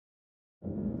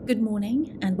Good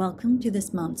morning and welcome to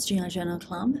this month's GI Journal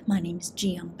Club. My name is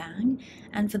Ji Young Bang,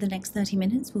 and for the next 30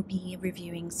 minutes we'll be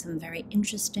reviewing some very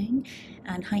interesting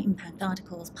and high-impact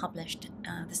articles published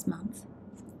this month.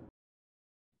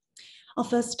 Our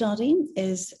first study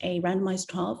is a randomized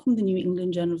trial from the New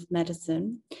England Journal of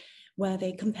Medicine, where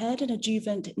they compared an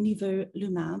adjuvant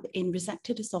nivolumab in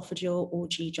resected esophageal or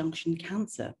G-junction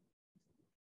cancer.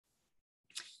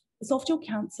 Esophageal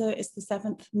cancer is the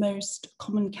 7th most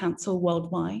common cancer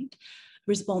worldwide,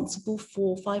 responsible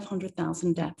for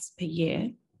 500,000 deaths per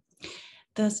year.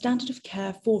 The standard of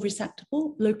care for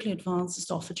resectable, locally advanced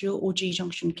esophageal or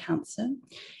G-junction cancer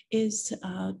is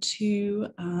to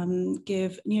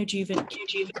give neoadjuvant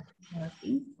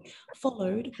therapy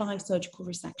followed by surgical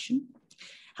resection.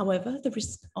 However, the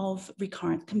risk of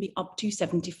recurrence can be up to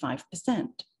 75%.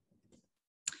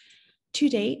 To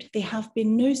date, there have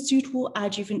been no suitable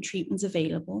adjuvant treatments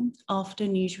available after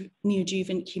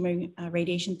neoadjuvant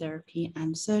chemoradiation therapy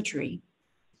and surgery.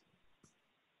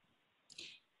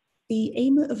 The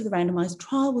aim of the randomized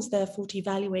trial was therefore to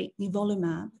evaluate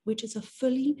nivolumab, which is a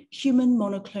fully human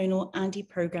monoclonal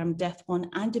anti-programmed Death-1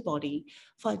 antibody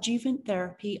for adjuvant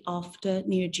therapy after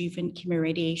neoadjuvant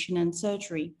chemoradiation and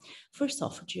surgery for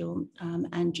esophageal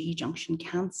and G-junction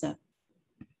cancer.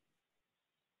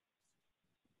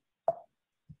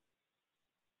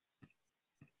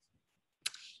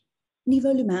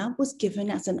 Nivolumab was given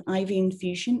as an IV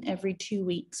infusion every 2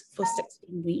 weeks for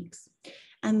 16 weeks,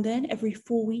 and then every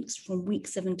 4 weeks from week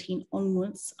 17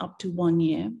 onwards up to 1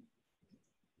 year.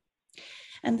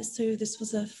 And so this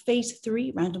was a phase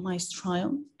 3 randomized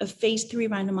trial. A phase 3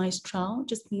 randomized trial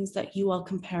just means that you are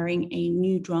comparing a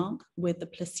new drug with the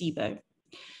placebo.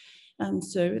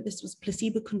 So this was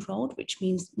placebo-controlled, which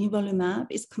means nivolumab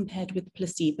is compared with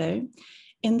placebo.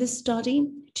 In this study,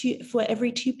 for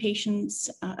every 2 patients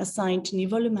assigned to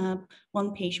nivolumab,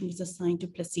 1 patient was assigned to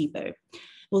placebo. It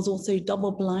was also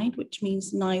double-blind, which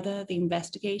means neither the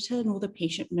investigator nor the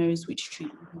patient knows which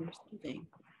treatment they're receiving.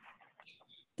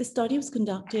 The study was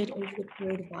conducted over the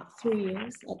period of about 3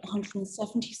 years at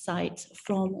 170 sites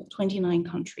from 29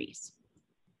 countries.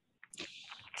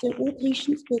 So all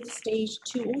patients with stage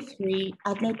 2 or 3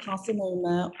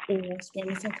 adenocarcinoma or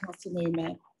squamous cell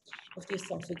carcinoma of the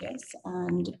esophagus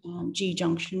and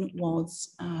G-junction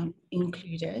was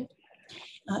included.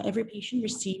 Every patient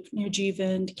received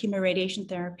neoadjuvant chemoradiation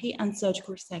therapy and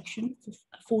surgical resection for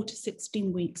 4 to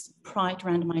 16 weeks prior to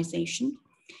randomization,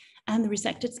 and the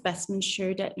resected specimen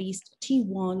showed at least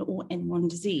T1 or N1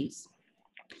 disease.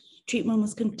 Treatment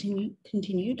was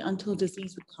continued until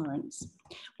disease recurrence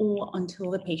or until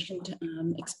the patient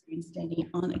experienced any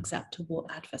unacceptable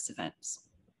adverse events.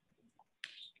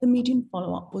 The median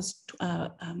follow-up was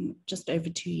just over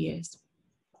 2 years.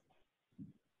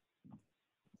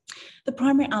 The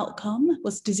primary outcome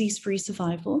was disease-free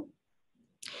survival.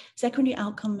 Secondary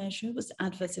outcome measure was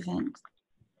adverse events.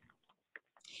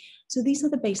 So these are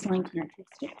the baseline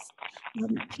characteristics.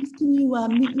 Please can you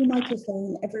mute your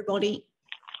microphone, everybody,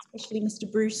 especially Mr.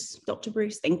 Bruce, Dr.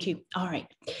 Bruce, thank you. All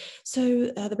right, so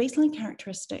the baseline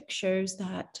characteristic shows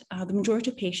that the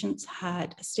majority of patients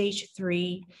had stage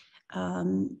 3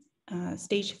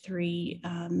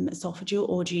 esophageal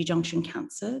or G-junction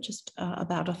cancer, just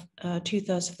about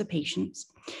 2/3 of the patients.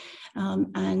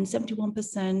 And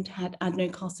 71% had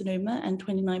adenocarcinoma and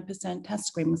 29% had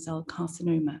squamous cell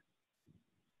carcinoma.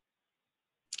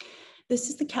 This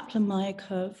is the Kaplan-Meier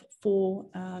curve for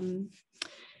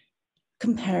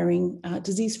comparing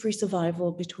disease-free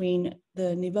survival between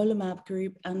the nivolumab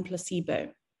group and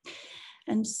placebo.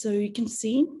 And so you can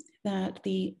see that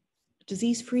the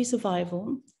disease-free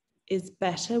survival is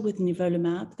better with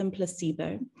nivolumab than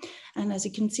placebo. And as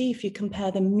you can see, if you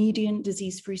compare the median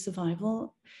disease-free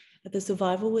survival, the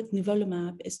survival with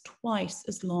nivolumab is twice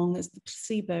as long as the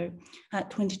placebo at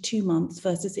 22 months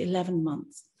versus 11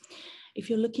 months. If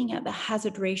you're looking at the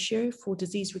hazard ratio for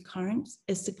disease recurrence,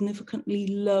 is significantly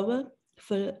lower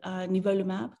for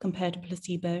nivolumab compared to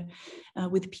placebo,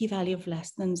 with a p-value of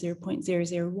less than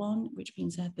 0.001, which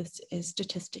means that this is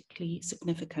statistically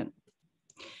significant.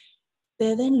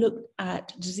 They then looked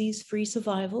at disease-free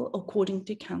survival according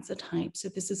to cancer type. So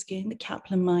this is again the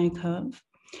Kaplan-Meier curve.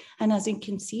 And as you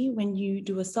can see, when you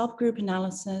do a subgroup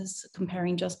analysis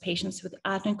comparing just patients with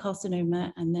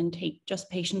adenocarcinoma and then take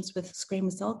just patients with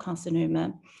squamous cell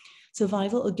carcinoma,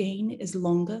 survival again is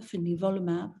longer for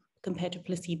nivolumab compared to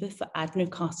placebo for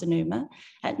adenocarcinoma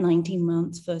at 19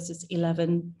 months versus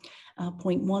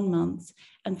 11.1 months.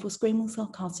 And for squamous cell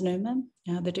carcinoma,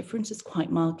 the difference is quite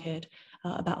marked,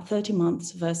 about 30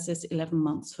 months versus 11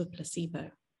 months for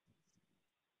placebo.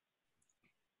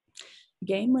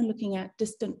 Again, when looking at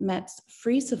distant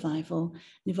METs-free survival,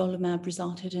 nivolumab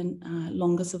resulted in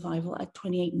longer survival at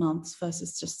 28 months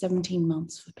versus just 17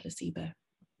 months for placebo.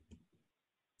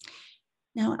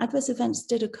 Now, adverse events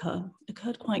did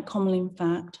occurred quite commonly, in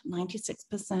fact,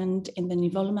 96% in the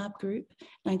nivolumab group,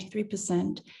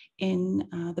 93% in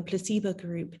the placebo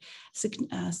group.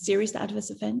 Serious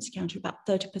adverse events accounted about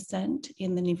 30%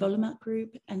 in the nivolumab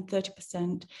group and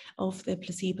 30% of the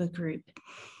placebo group.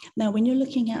 Now, when you're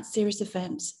looking at serious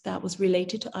events that was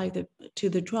related to either to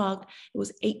the drug, it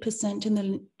was 8% in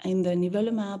the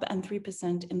nivolumab and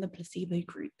 3% in the placebo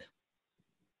group.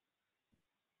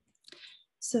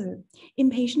 So, in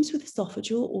patients with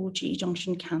esophageal or GE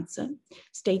junction cancer,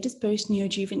 status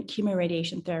post-neoadjuvant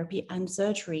chemoradiation therapy and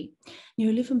surgery,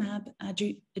 nivolumab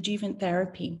adjuvant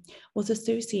therapy was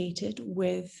associated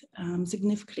with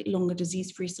significantly longer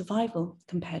disease-free survival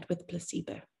compared with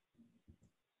placebo.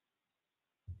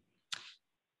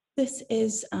 This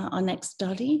is our next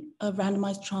study, a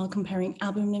randomized trial comparing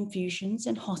albumin infusions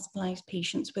in hospitalized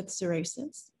patients with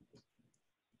cirrhosis.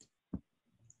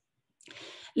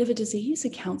 Liver disease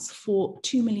accounts for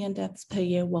 2 million deaths per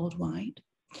year worldwide.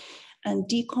 And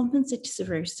decompensated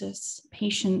cirrhosis,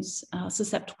 patients are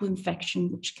susceptible to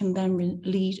infection, which can then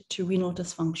lead to renal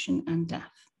dysfunction and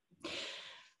death.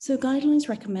 So guidelines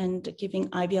recommend giving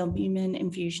IV albumin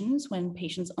infusions when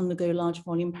patients undergo large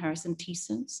volume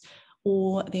paracentesis,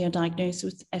 or they are diagnosed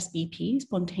with SBP,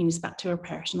 spontaneous bacterial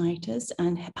peritonitis,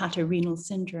 and hepatorenal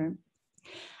syndrome.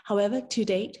 However, to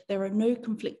date, there are no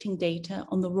conflicting data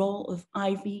on the role of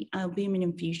IV albumin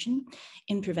infusion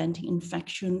in preventing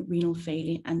infection, renal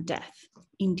failure, and death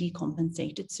in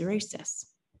decompensated cirrhosis.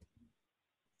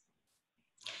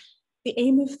 The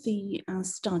aim of the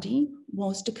study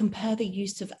was to compare the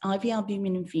use of IV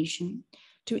albumin infusion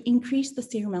to increase the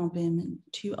serum albumin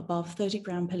to above 30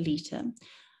 grams per liter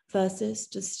versus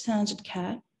the standard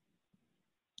care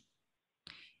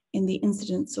in the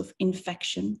incidence of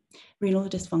infection, renal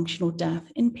dysfunction, or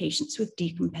death in patients with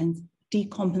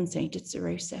decompensated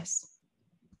cirrhosis.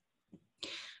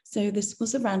 So this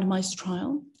was a randomized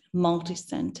trial,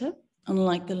 multi-center.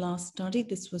 Unlike the last study,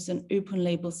 this was an open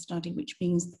label study, which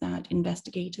means that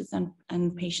investigators and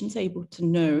patients are able to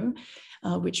know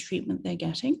which treatment they're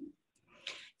getting.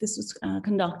 This was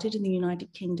conducted in the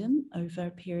United Kingdom over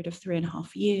a period of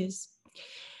 3.5 years.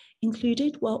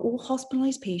 Included were all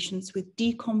hospitalized patients with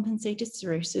decompensated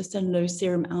cirrhosis and low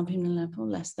serum albumin level,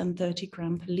 less than 30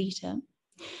 grams per liter.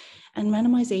 And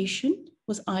randomization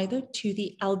was either to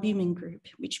the albumin group,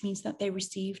 which means that they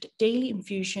received daily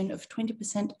infusion of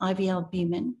 20% IV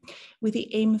albumin with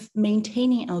the aim of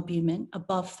maintaining albumin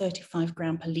above 35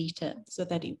 grams per liter, so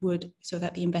that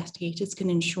the investigators can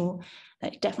ensure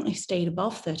that it definitely stayed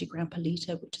above 30 grams per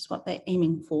liter, which is what they're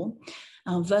aiming for,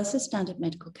 versus standard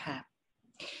medical care.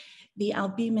 The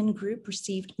albumin group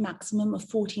received maximum of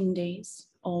 14 days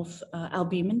of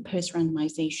albumin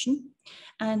post-randomization.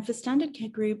 And for standard care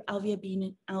group, IV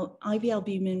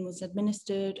albumin was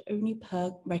administered only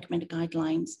per recommended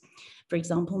guidelines. For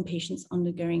example, in patients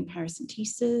undergoing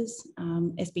paracentesis,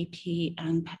 SBP,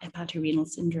 and hepatorenal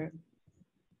syndrome.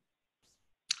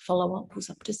 Follow-up was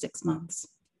up to 6 months.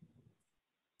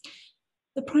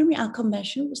 The primary outcome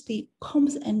measure was the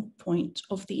composite endpoint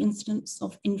of the incidence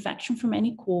of infection from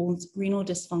any cause, renal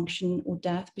dysfunction, or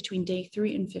death between day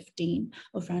 3 and 15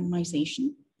 of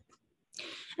randomization.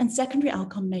 And secondary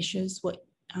outcome measures were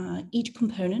each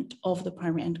component of the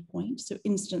primary endpoint, so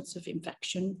incidence of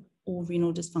infection or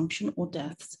renal dysfunction or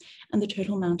deaths, and the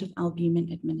total amount of albumin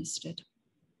administered.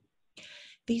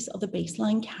 These are the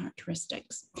baseline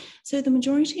characteristics. So the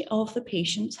majority of the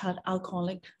patients had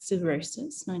alcoholic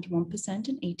cirrhosis, 91%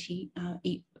 and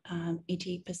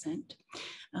 88%.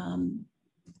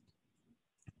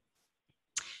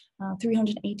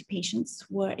 380 patients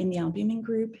were in the albumin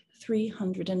group,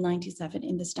 397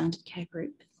 in the standard care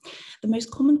group. The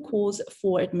most common cause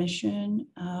for admission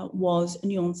was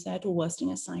new onset or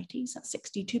worsening ascites at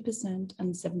 62%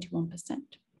 and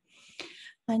 71%.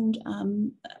 And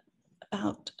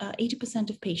about 80%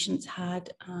 of patients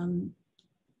had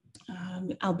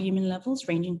albumin levels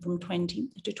ranging from 20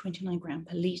 to 29 grams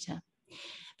per liter.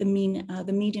 The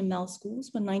median MEL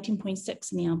scores were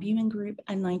 19.6 in the albumin group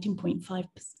and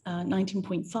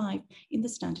 19.5 in the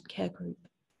standard care group.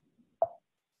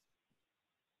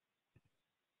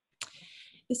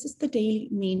 This is the daily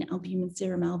mean albumin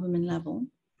serum albumin level.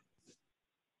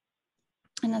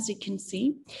 And as you can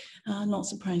see, not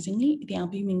surprisingly, the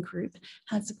albumin group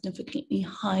had significantly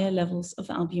higher levels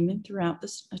of albumin throughout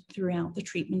the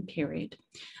treatment period,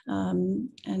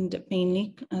 and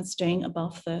mainly staying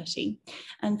above 30.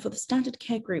 And for the standard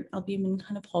care group, albumin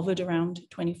kind of hovered around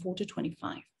 24 to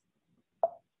 25.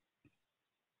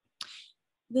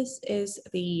 This is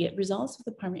the results of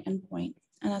the primary endpoint.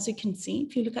 And as you can see,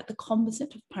 if you look at the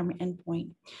composite of primary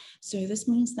endpoint, so this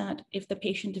means that if the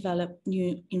patient developed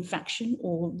new infection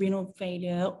or renal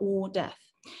failure or death,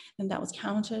 then that was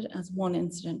counted as one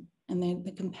incident. And then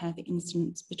they compare the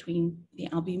incidence between the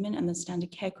albumin and the standard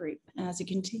care group. And as you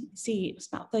can see, it was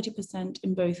about 30%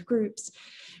 in both groups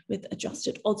with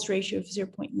adjusted odds ratio of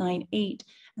 0.98,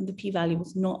 and the p-value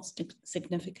was not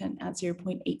significant at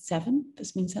 0.87.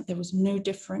 This means that there was no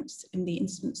difference in the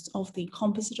incidence of the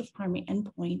composite of primary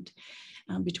endpoint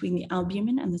between the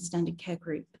albumin and the standard care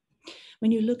group.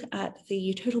 When you look at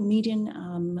the total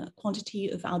median quantity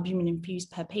of albumin infused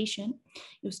per patient,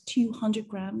 it was 200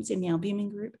 grams in the albumin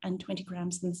group and 20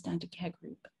 grams in the standard care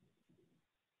group.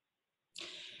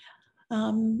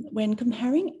 When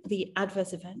comparing the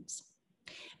adverse events,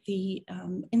 the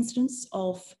incidence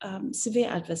of severe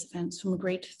adverse events from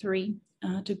grade 3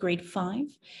 to grade 5,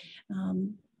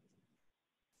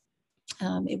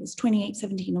 it was 28,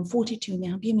 17, and 42 in the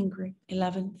albumin group,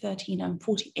 11, 13, and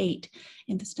 48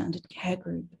 in the standard care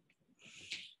group.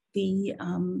 The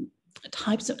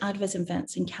types of adverse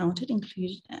events encountered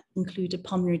included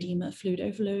pulmonary edema, fluid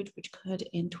overload, which occurred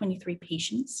in 23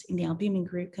 patients in the albumin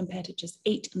group compared to just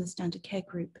 8 in the standard care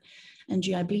group. And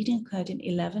GI bleeding occurred in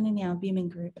 11 in the albumin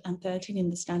group and 13 in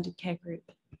the standard care group.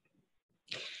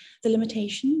 The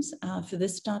limitations for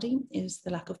this study is the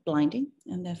lack of blinding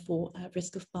and therefore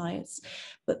risk of bias.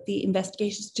 But the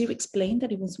investigators do explain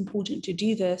that it was important to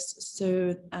do this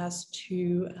so as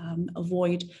to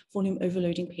avoid volume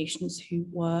overloading patients who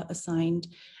were assigned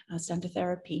standard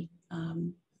therapy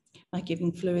by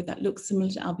giving fluid that looks similar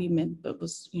to albumin but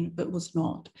was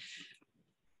not.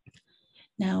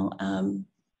 Now,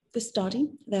 the study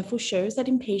therefore shows that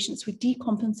in patients with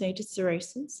decompensated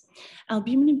cirrhosis,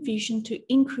 albumin infusion to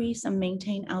increase and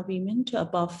maintain albumin to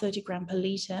above 30 grams per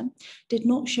liter did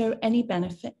not show any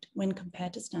benefit when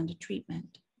compared to standard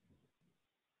treatment.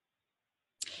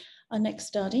 Our next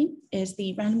study is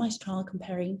the randomized trial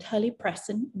comparing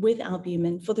terlipressin with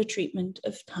albumin for the treatment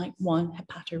of type 1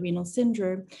 hepatorenal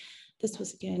syndrome. This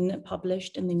was again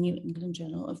published in the New England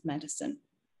Journal of Medicine.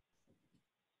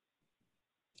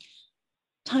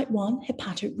 Type 1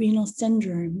 hepatorenal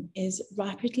syndrome is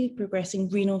rapidly progressing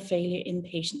renal failure in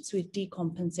patients with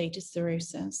decompensated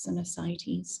cirrhosis and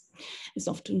ascites. It's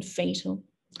often fatal.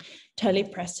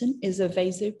 Terlipressin is a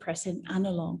vasopressin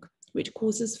analog, which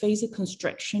causes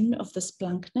vasoconstriction of the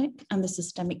splanchnic and the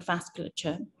systemic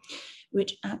vasculature,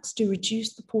 which acts to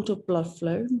reduce the portal blood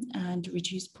flow and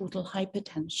reduce portal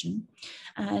hypertension,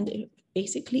 and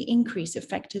basically increase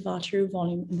effective arterial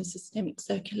volume in the systemic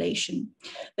circulation,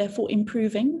 therefore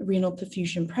improving renal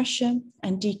perfusion pressure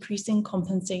and decreasing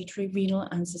compensatory renal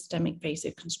and systemic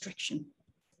vasoconstriction.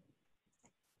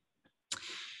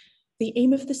 The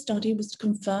aim of the study was to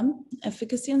confirm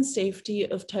efficacy and safety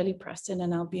of terlipressin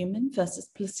and albumin versus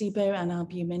placebo and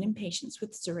albumin in patients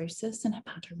with cirrhosis and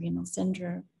hepatorenal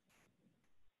syndrome.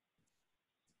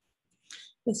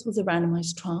 This was a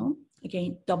randomized trial,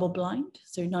 again, double-blind,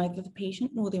 so neither the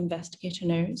patient nor the investigator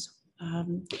knows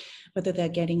whether they're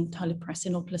getting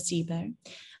terlipressin or placebo,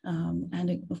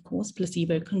 and of course,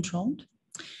 placebo-controlled.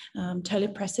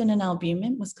 Terlipressin and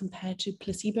albumin was compared to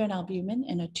placebo and albumin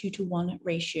in a 2-to-1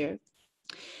 ratio.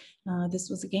 This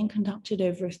was again conducted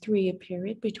over a 3-year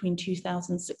period between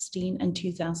 2016 and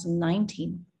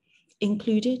 2019.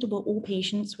 Included were all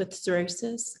patients with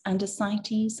cirrhosis and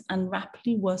ascites and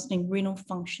rapidly worsening renal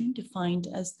function, defined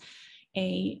as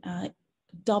a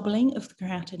doubling of the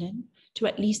creatinine to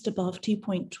at least above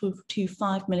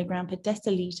 2.25 milligram per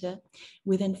deciliter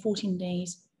within 14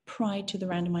 days prior to the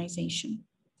randomization.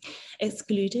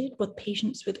 Excluded were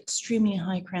patients with extremely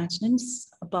high creatinines,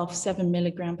 above 7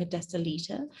 milligram per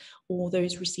deciliter, or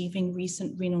those receiving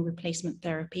recent renal replacement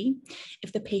therapy,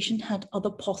 if the patient had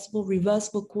other possible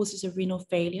reversible causes of renal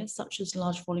failure, such as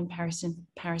large volume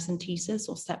paracentesis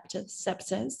or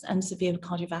sepsis, and severe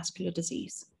cardiovascular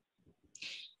disease.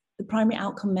 The primary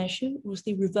outcome measure was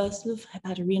the reversal of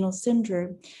hepatorenal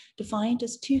syndrome, defined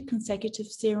as 2 consecutive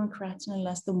serum creatinine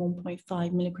less than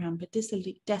 1.5 milligram per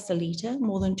deciliter,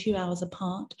 more than 2 hours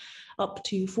apart, up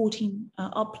to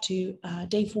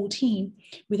day 14,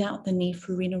 without the need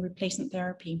for renal replacement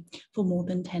therapy for more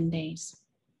than 10 days.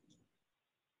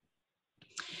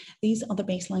 These are the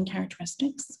baseline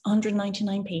characteristics.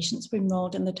 199 patients were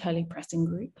enrolled in the terlipressin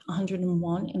group,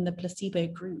 101 in the placebo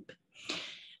group.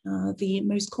 The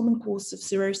most common cause of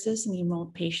cirrhosis in the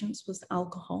enrolled patients was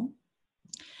alcohol.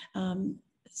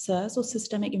 SIRS, or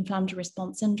systemic inflammatory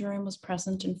response syndrome, was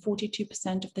present in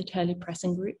 42% of the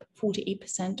terlipressin group,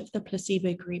 48% of the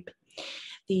placebo group.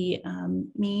 The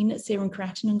mean serum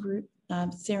creatinine group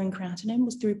serum creatinine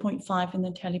was 3.5 in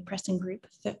the terlipressin group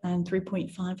and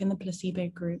 3.5 in the placebo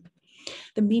group.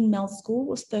 The mean MEL score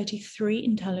was 33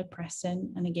 in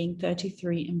terlipressin and again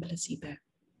 33 in placebo.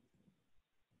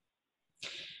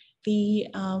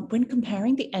 When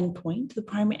comparing the endpoint, the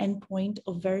primary endpoint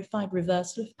of verified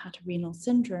reversal of hepatorenal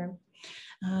syndrome,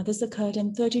 this occurred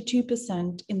in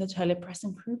 32% in the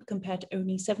terlipressin group compared to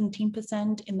only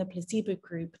 17% in the placebo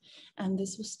group, and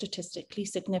this was statistically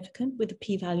significant with a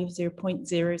p-value of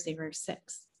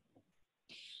 0.006.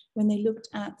 When they looked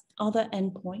at other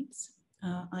endpoints,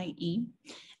 i.e.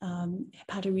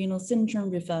 hepatorenal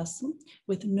syndrome reversal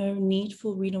with no need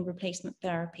for renal replacement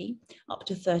therapy up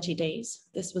to 30 days.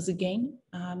 This was again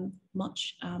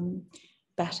much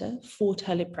better for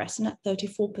terlipressin at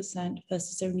 34%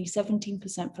 versus only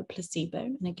 17% for placebo.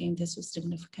 And again, this was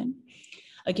significant.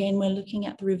 Again, we're looking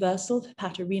at the reversal of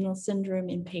hepatorenal syndrome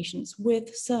in patients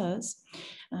with SIRS.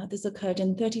 This occurred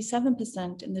in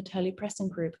 37% in the terlipressin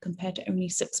group compared to only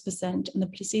 6% in the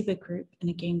placebo group. And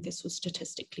again, this was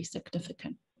statistically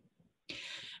significant.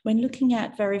 When looking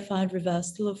at verified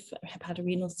reversal of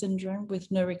hepatorenal syndrome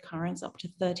with no recurrence up to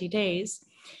 30 days,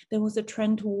 there was a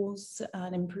trend towards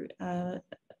an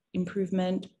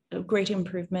greater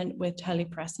improvement with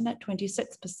terlipressin at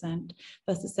 26%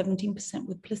 versus 17%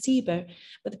 with placebo,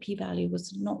 but the p-value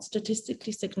was not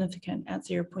statistically significant at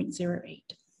 0.08.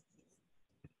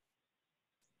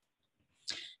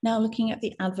 Now looking at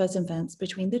the adverse events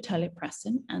between the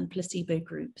terlipressin and placebo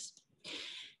groups.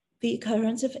 The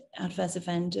occurrence of adverse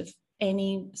event of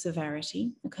any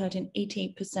severity occurred in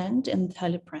 88% in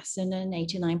terlipressin and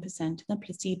 89% in the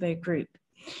placebo group.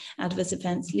 Adverse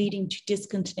events leading to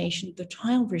discontinuation of the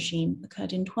trial regime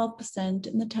occurred in 12%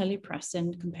 in the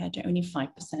terlipressin compared to only 5%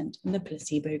 in the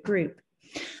placebo group.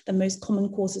 The most common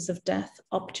causes of death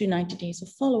up to 90 days of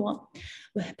follow-up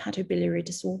were hepatobiliary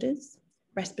disorders,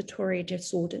 respiratory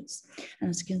disorders, and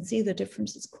as you can see, the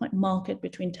difference is quite marked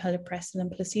between terlipressin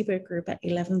and placebo group at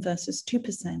 11 versus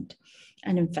 2%,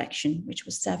 and infection, which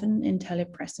was 7 in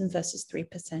terlipressin versus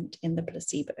 3% in the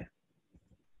placebo.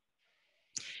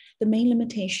 The main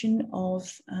limitation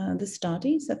of the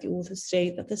study is that the authors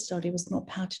state that the study was not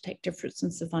powered to detect difference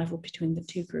in survival between the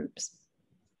two groups.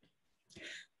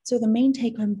 So the main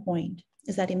take-home point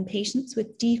is that in patients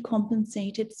with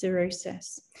decompensated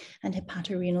cirrhosis and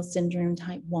hepatorenal syndrome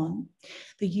type 1,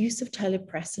 the use of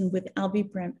terlipressin with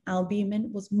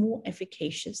albumin was more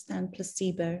efficacious than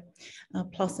placebo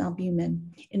plus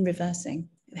albumin in reversing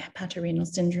the hepatorenal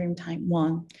syndrome type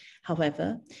 1.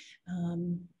 However,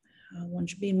 one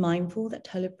should be mindful that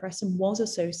terlipressin was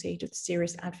associated with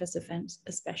serious adverse events,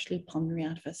 especially pulmonary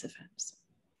adverse events.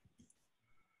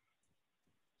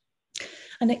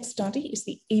 Our next study is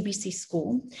the ABC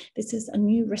score. This is a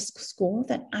new risk score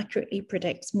that accurately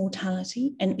predicts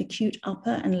mortality in acute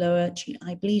upper and lower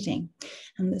GI bleeding.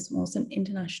 And this was an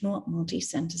international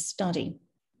multi-center study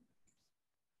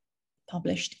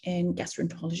published in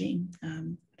Gastroenterology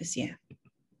this year.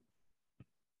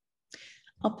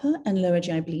 Upper and lower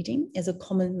GI bleeding is a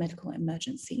common medical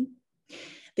emergency.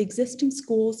 The existing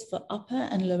scores for upper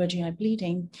and lower GI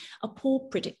bleeding are poor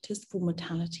predictors for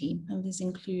mortality, and these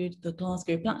include the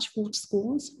Glasgow-Blatchford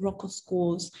scores, Rocco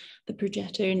scores, the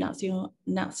Progetto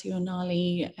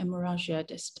Nazionale Emorragia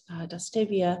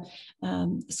D'Astavia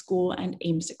score, and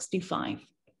AIM-65.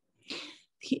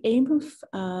 The aim of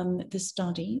the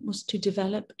study was to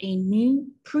develop a new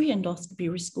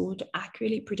pre-endoscopy risk score to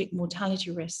accurately predict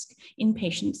mortality risk in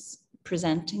patients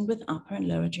presenting with upper and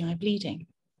lower GI bleeding.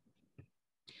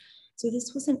 So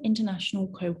this was an international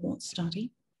cohort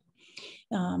study,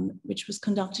 which was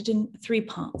conducted in 3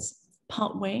 parts.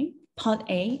 Part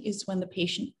A is when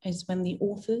the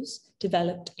authors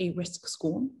developed a risk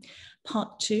score.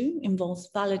 Part 2 involves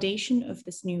validation of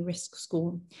this new risk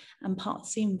score, and Part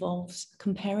C involves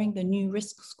comparing the new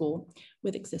risk score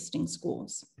with existing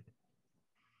scores.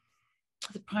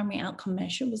 The primary outcome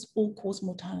measure was all-cause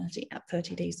mortality at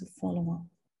 30 days of follow-up.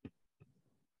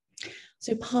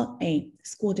 So Part A,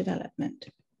 score development.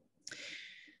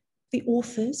 The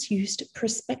authors used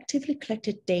prospectively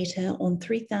collected data on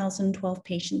 3,012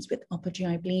 patients with upper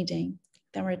GI bleeding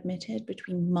that were admitted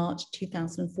between March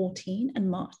 2014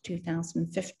 and March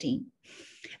 2015.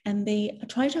 And they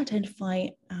tried to identify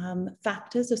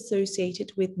factors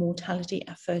associated with mortality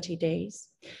at 30 days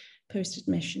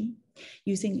post-admission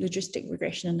using logistic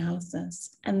regression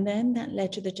analysis. And then that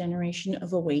led to the generation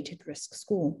of a weighted risk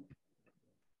score.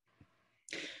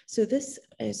 So this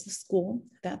is the score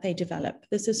that they developed.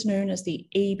 This is known as the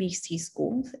ABC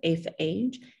score, A for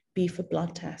age, B for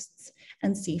blood tests,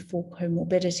 and C for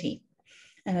comorbidity.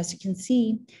 And as you can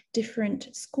see,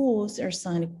 different scores are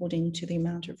assigned according to the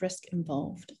amount of risk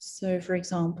involved. So for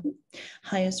example,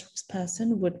 highest risk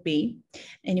person would be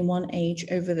anyone age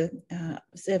over the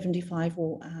 75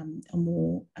 or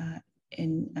more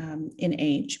in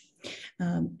age,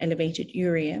 elevated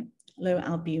urea, low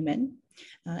albumin,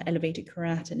 elevated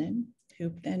creatinine,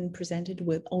 who then presented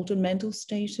with altered mental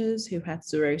status, who had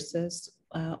cirrhosis,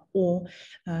 or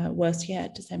worse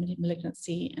yet, disseminated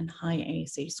malignancy and high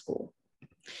ASA score.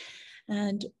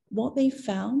 And what they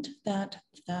found that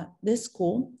this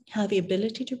score had the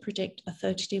ability to predict a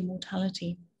 30-day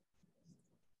mortality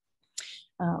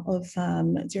of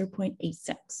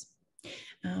 0.86.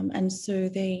 And so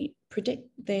they predict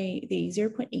the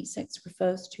 0.86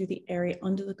 refers to the area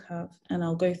under the curve, and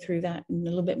I'll go through that in a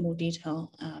little bit more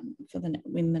detail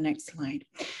in the next slide.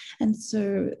 And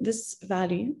so this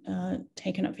value,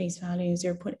 taken at face value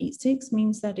 0.86,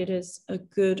 means that it is a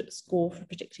good score for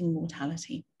predicting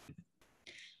mortality.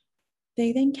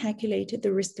 They then calculated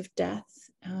the risk of death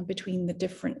between the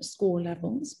different score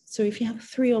levels. So if you have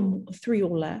three or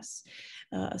less,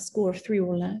 a score of 3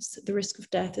 or less, the risk of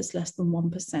death is less than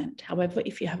 1%. However,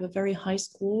 if you have a very high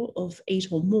score of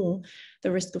 8 or more,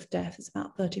 the risk of death is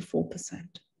about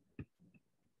 34%.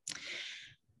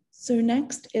 So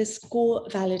next is score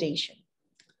validation.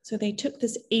 So they took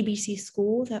this ABC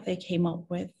score that they came up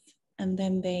with, and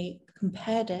then they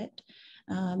compared it.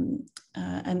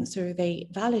 And so they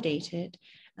validated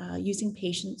using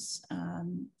patients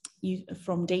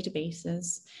from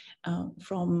databases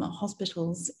from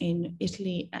hospitals in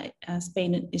Italy,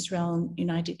 Spain, and Israel, and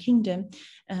United Kingdom,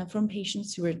 from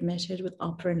patients who were admitted with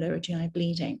upper and lower GI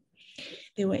bleeding.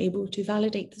 They were able to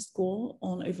validate the score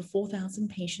on over 4,000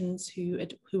 patients who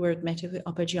were admitted with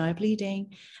upper GI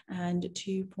bleeding, and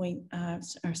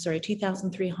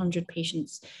 2,300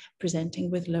 patients presenting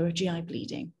with lower GI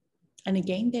bleeding. And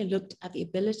again, they looked at the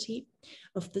ability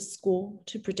of the score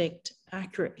to predict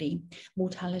accurately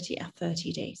mortality at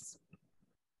 30 days.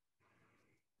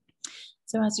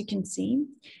 So as you can see,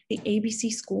 the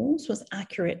ABC scores was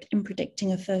accurate in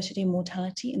predicting a 30-day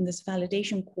mortality in this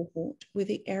validation cohort with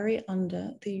the area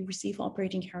under the receiver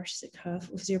operating characteristic curve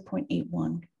of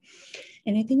 0.81.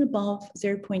 Anything above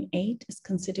 0.8 is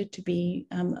considered to be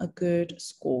a good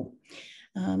score.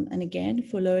 And again,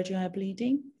 for lower GI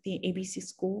bleeding, the ABC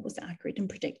score was accurate in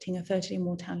predicting a 30-day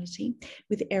mortality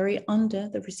with the area under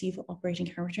the receiver operating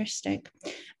characteristic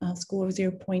score of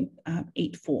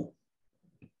 0.84.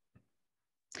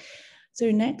 So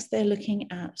next, they're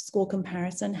looking at score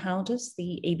comparison. How does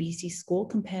the ABC score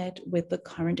compared with the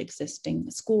current existing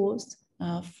scores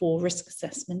for risk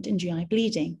assessment in GI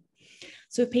bleeding?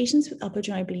 So patients with upper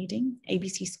GI bleeding,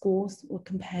 ABC scores were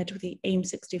compared with the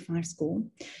AIM-65 score.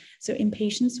 So in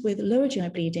patients with lower GI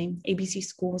bleeding, ABC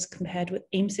scores compared with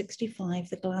AIM-65,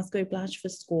 the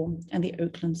Glasgow-Blatchford score, and the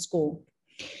Oakland score.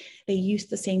 They used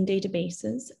the same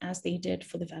databases as they did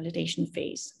for the validation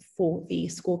phase for the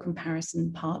score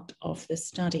comparison part of the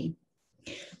study.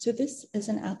 So this is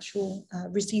an actual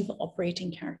receiver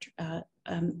operating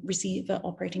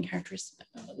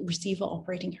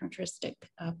characteristic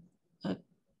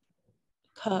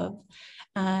curve,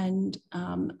 and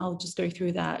I'll just go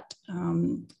through that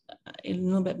in a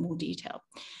little bit more detail.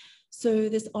 So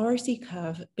this ROC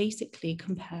curve basically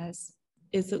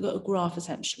is a graph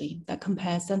essentially that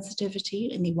compares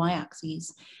sensitivity in the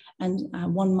y-axis and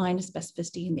 1 minus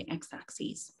specificity in the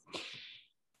x-axis.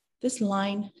 This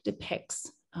line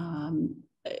depicts,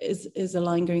 is a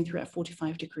line going through at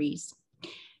 45 degrees.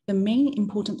 The main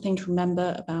important thing to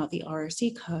remember about the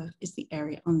ROC curve is the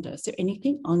area under. So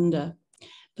anything under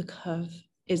the curve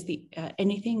is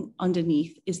anything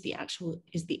underneath is the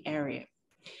area.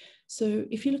 So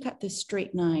if you look at this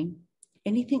straight line,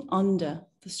 anything under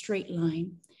the straight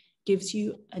line gives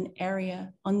you an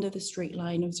area under the straight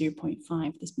line of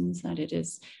 0.5. This means that it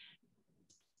is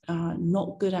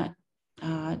not good at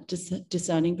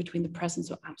discerning between the presence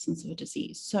or absence of a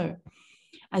disease. So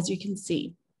as you can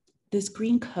see, this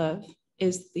green curve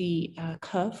is the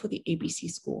curve for the ABC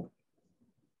score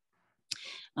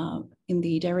in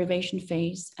the derivation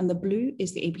phase, and the blue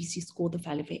is the ABC score, the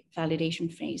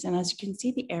validation phase. And as you can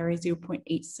see, the area is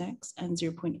 0.86 and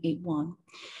 0.81.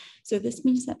 So this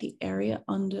means that the area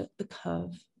under the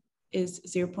curve is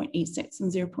 0.86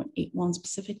 and 0.81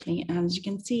 specifically. And as you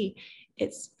can see,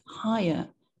 it's higher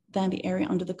than the area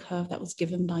under the curve that was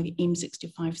given by the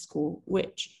AIM-65 score,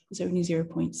 which was only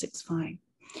 0.65.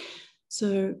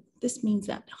 So this means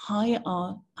that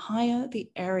higher the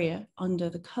area under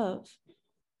the curve,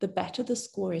 the better the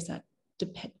score is at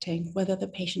depicting whether the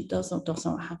patient does or does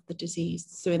not have the disease.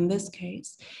 So in this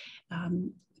case,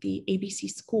 the ABC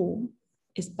score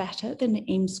is better than the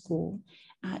AIM score,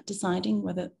 at deciding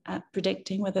whether, at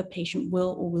predicting whether a patient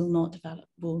will or will not develop,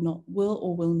 will not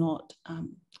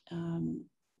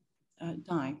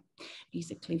die,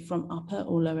 basically from upper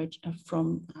or lower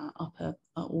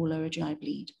GI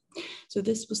bleed. So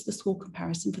this was the score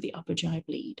comparison for the upper GI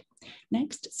bleed.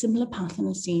 Next, similar pattern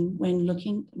is seen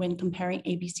when comparing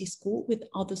ABC score with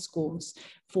other scores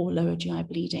for lower GI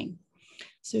bleeding.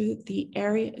 So the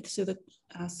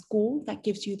score that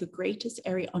gives you the greatest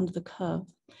area under the curve,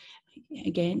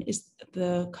 again, is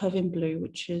the curve in blue,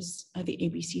 which is the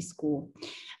ABC score.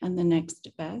 And the next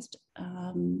best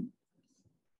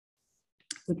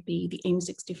would be the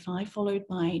AIM-65, followed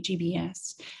by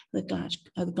GBS, the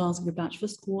Glasgow-Blatchford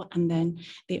score, and then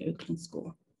the Oakland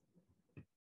score.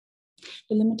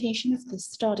 The limitation of this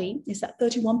study is that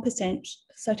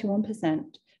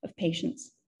 31% of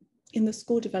patients in the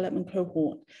score development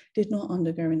cohort did not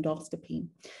undergo endoscopy.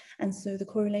 And so the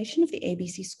correlation of the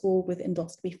ABC score with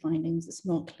endoscopy findings is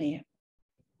not clear.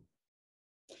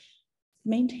 The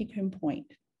main take-home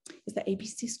point is that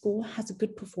ABC score has a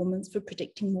good performance for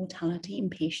predicting mortality in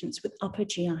patients with upper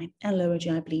GI and lower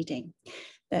GI bleeding.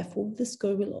 Therefore, this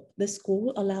score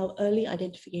will allow early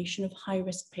identification of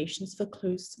high-risk patients for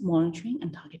close monitoring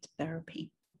and targeted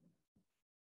therapy.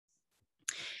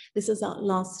 This is our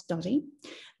last study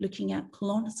looking at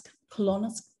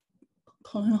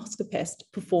colonoscopist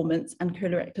performance and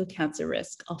colorectal cancer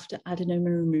risk after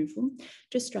adenoma removal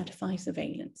to stratify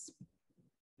surveillance.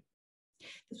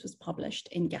 This was published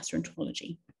in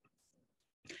Gastroenterology.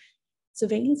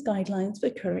 Surveillance guidelines for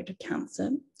colorectal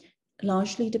cancer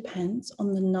largely depends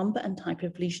on the number and type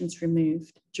of lesions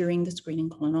removed during the screening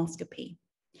colonoscopy.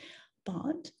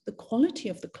 But the quality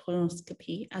of the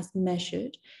colonoscopy as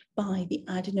measured by the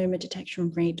adenoma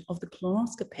detection rate of the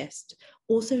colonoscopist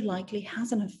also likely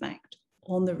has an effect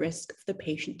on the risk of the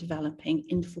patient developing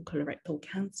indolent colorectal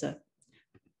cancer.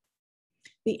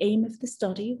 The aim of the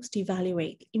study was to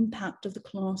evaluate the impact of the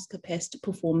colonoscopist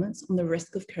performance on the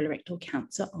risk of colorectal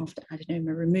cancer after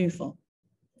adenoma removal.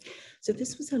 So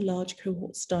this was a large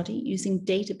cohort study using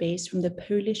database from the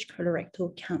Polish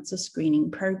colorectal cancer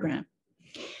screening program.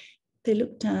 They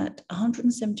looked at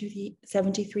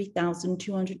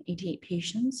 173,288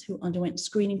 patients who underwent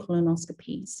screening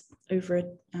colonoscopies over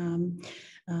an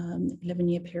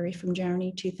 11-year period from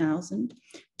January 2000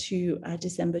 to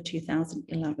December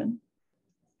 2011.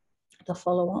 The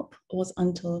follow-up was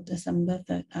until December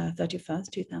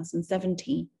 31st,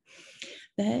 2017.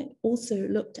 They also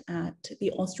looked at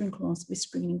the Austrian colonoscopy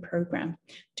screening program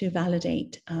to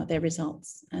validate their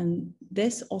results. And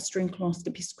this Austrian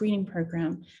colonoscopy screening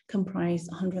program comprised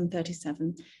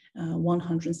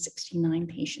 169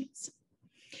 patients.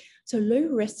 So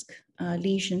low-risk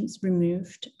lesions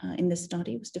removed in the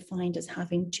study was defined as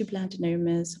having tubular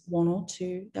adenomas, 1 or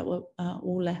 2, that were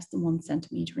all less than 1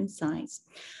 centimeter in size.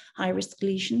 High-risk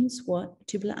lesions were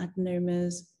tubular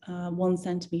adenomas 1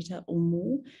 centimeter or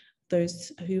more,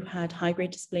 those who had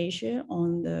high-grade dysplasia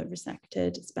on the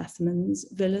resected specimens,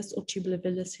 villus or tubular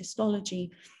villus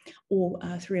histology, or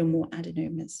 3 or more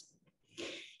adenomas.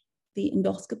 The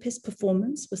endoscopist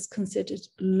performance was considered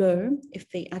low if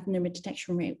the adenoma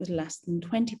detection rate was less than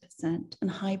 20%,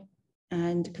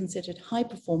 and considered high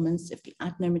performance if the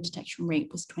adenoma detection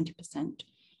rate was 20%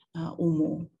 or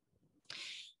more.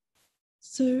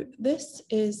 So this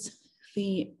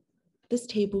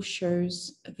table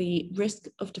shows the risk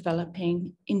of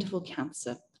developing indolent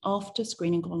cancer after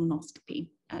screening colonoscopy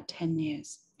at 10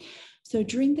 years. So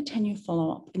during the 10-year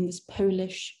follow-up in this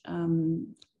Polish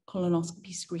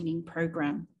colonoscopy screening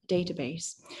program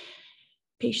database,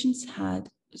 patients had,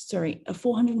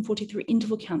 443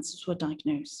 indolent cancers were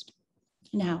diagnosed.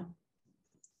 Now,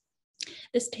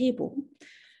 this table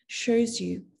shows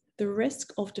you the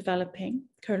risk of developing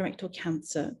colorectal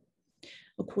cancer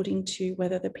according to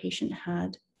whether the patient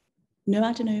had no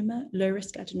adenoma,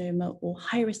 low-risk adenoma, or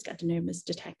high-risk adenomas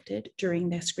detected during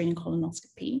their screening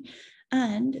colonoscopy.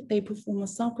 And they perform a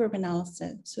subgroup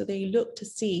analysis. So they look to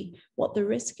see what the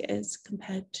risk is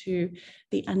compared to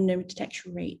the adenoma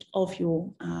detection rate of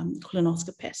your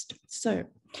colonoscopist. So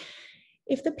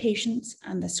if the patients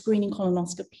and the screening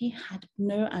colonoscopy had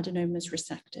no adenomas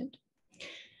resected,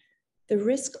 the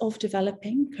risk of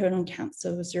developing colon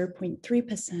cancer was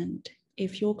 0.3%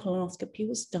 if your colonoscopy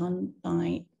was done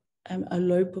by a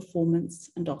low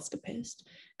performance endoscopist,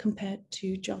 compared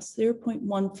to just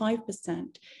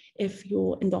 0.15% if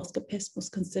your endoscopist was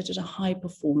considered a high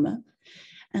performer.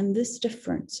 And this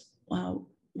difference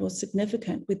was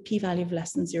significant with p-value of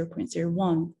less than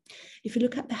 0.01. If you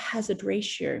look at the hazard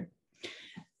ratio,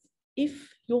 if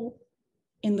you're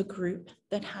in the group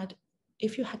that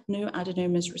if you had no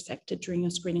adenomas resected during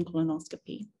your screening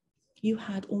colonoscopy, you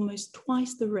had almost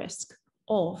twice the risk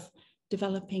of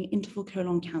developing interval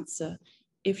colon cancer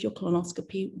if your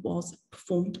colonoscopy was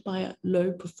performed by a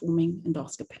low-performing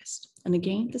endoscopist. And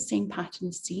again, the same pattern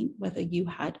is seen whether you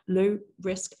had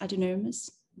low-risk adenomas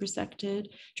resected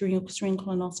during your serine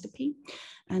colonoscopy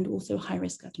and also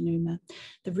high-risk adenoma.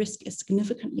 The risk is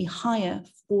significantly higher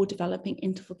for developing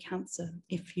interval cancer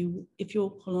if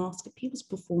your colonoscopy was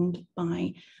performed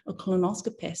by a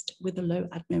colonoscopist with a low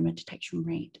adenoma detection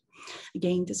rate.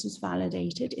 Again, this was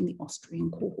validated in the Austrian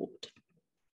cohort.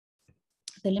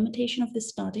 The limitation of this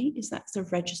study is that it's a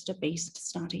register-based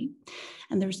study,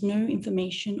 and there's no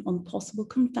information on possible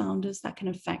confounders that can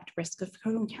affect risk of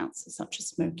colon cancer, such as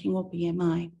smoking or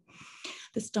BMI.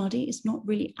 The study is not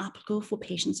really applicable for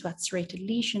patients who had serrated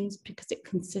lesions because it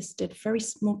consisted a very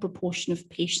small proportion of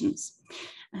patients.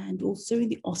 And also in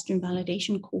the Austrian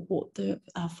validation cohort, the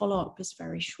follow-up is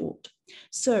very short.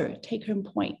 So, take-home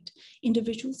point,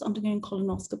 individuals undergoing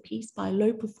colonoscopies by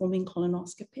low-performing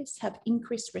colonoscopists have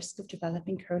increased risk of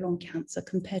developing colon cancer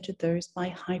compared to those by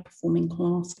high-performing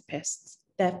colonoscopists.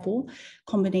 Therefore,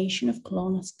 combination of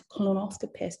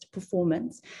colonoscopist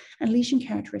performance and lesion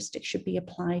characteristics should be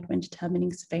applied when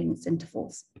determining surveillance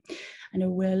intervals. I know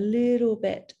we're a little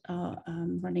bit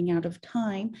running out of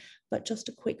time, but just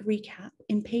a quick recap.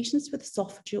 In patients with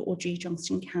esophageal or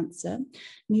G-junction cancer,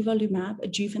 nivolumab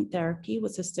adjuvant therapy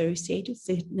was associated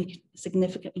with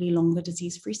significantly longer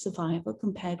disease-free survival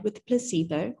compared with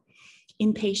placebo.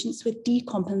 In patients with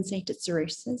decompensated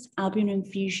cirrhosis, albumin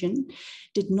infusion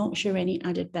did not show any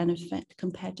added benefit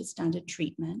compared to standard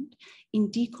treatment. In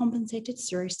decompensated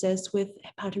cirrhosis with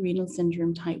hepatorenal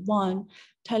syndrome type 1,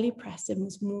 terlipressin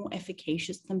was more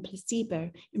efficacious than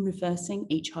placebo in reversing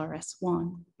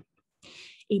HRS1.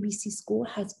 ABC score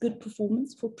has good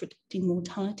performance for predicting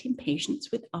mortality in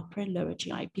patients with upper and lower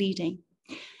GI bleeding.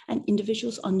 And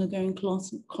individuals undergoing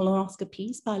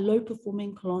colonoscopies by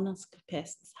low-performing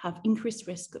colonoscopists have increased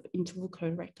risk of interval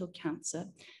colorectal cancer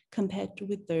compared to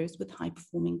with those with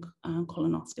high-performing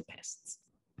colonoscopists.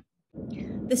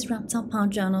 This wraps up our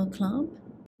journal club.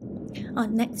 Our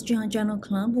next GI Journal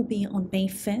Club will be on May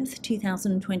 5th,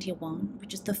 2021,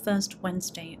 which is the first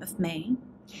Wednesday of May.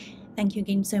 Thank you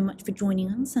again so much for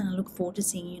joining us, and I look forward to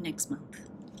seeing you next month.